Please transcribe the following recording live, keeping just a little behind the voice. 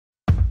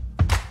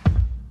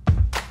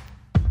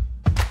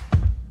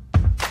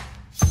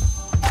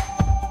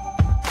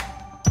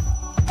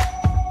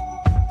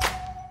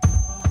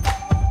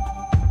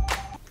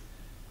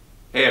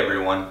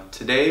everyone.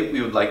 Today we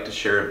would like to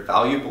share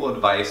valuable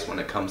advice when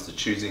it comes to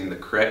choosing the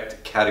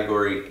correct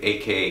category,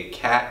 aka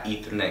Cat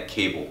Ethernet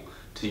cable,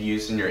 to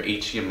use in your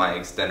HDMI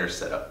extender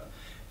setup.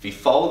 If you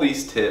follow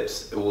these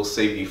tips, it will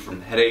save you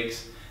from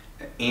headaches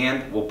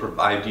and will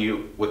provide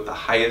you with the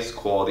highest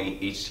quality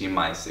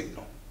HDMI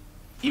signal.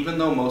 Even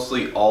though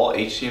mostly all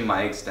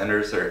HDMI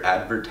extenders are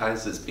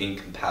advertised as being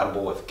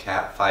compatible with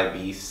Cat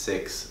 5e,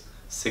 6,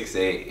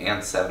 6a,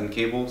 and 7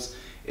 cables,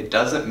 it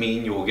doesn't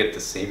mean you will get the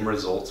same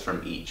results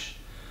from each.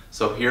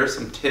 So here are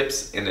some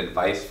tips and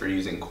advice for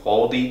using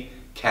quality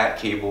Cat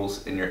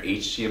cables in your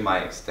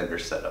HDMI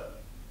extender setup.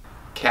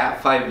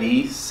 Cat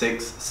 5e,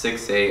 6,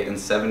 6a, and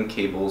 7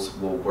 cables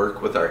will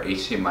work with our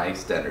HDMI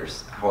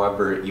extenders.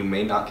 However, you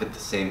may not get the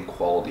same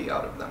quality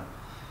out of them.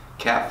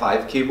 Cat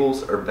 5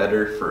 cables are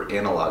better for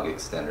analog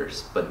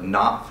extenders, but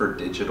not for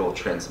digital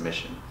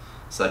transmission,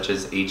 such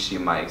as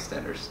HDMI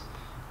extenders.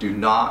 Do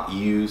not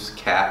use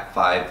Cat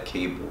 5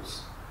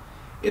 cables.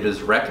 It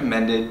is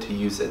recommended to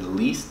use at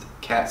least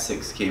Cat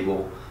 6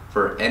 cable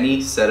for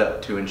any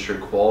setup to ensure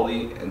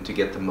quality and to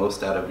get the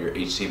most out of your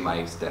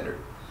HDMI extender.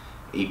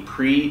 A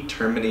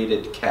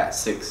pre-terminated Cat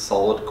 6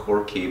 solid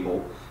core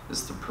cable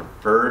is the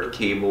preferred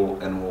cable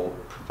and will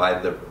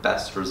provide the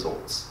best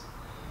results.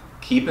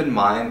 Keep in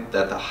mind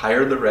that the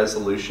higher the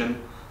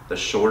resolution, the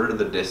shorter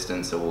the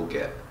distance it will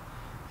get.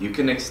 You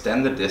can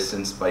extend the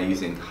distance by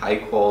using high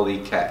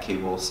quality Cat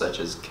cables such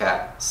as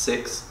Cat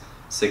 6,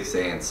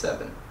 6a, and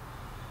 7.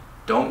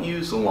 Don't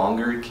use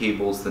longer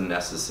cables than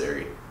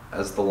necessary,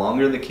 as the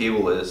longer the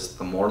cable is,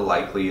 the more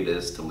likely it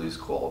is to lose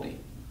quality.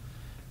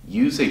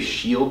 Use a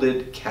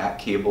shielded Cat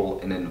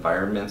cable in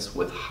environments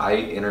with high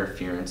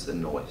interference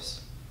and noise.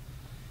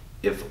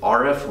 If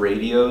RF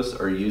radios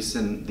are used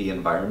in the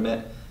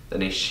environment,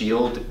 then a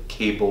shield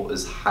cable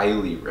is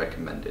highly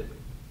recommended.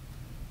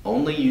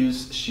 Only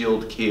use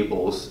shield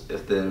cables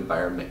if the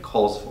environment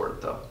calls for it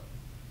though.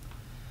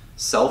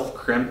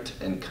 Self-crimped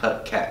and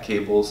cut Cat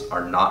cables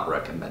are not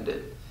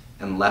recommended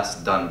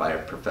unless done by a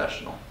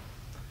professional.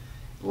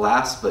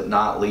 Last but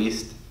not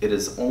least, it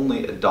is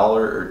only $1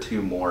 or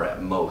 $2 more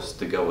at most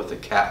to go with a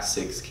Cat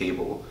 6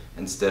 cable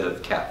instead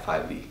of Cat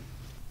 5e.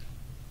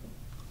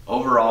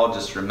 Overall,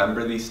 just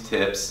remember these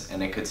tips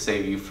and it could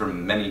save you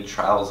from many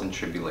trials and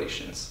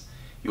tribulations.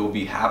 You will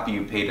be happy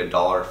you paid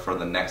 $1 for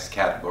the next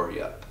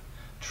category up.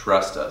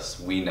 Trust us,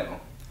 we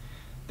know.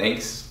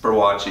 Thanks for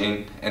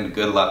watching and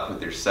good luck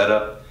with your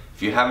setup.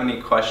 If you have any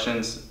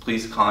questions,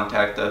 please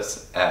contact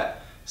us at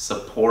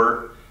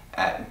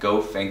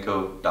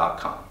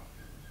support@gofenco.com.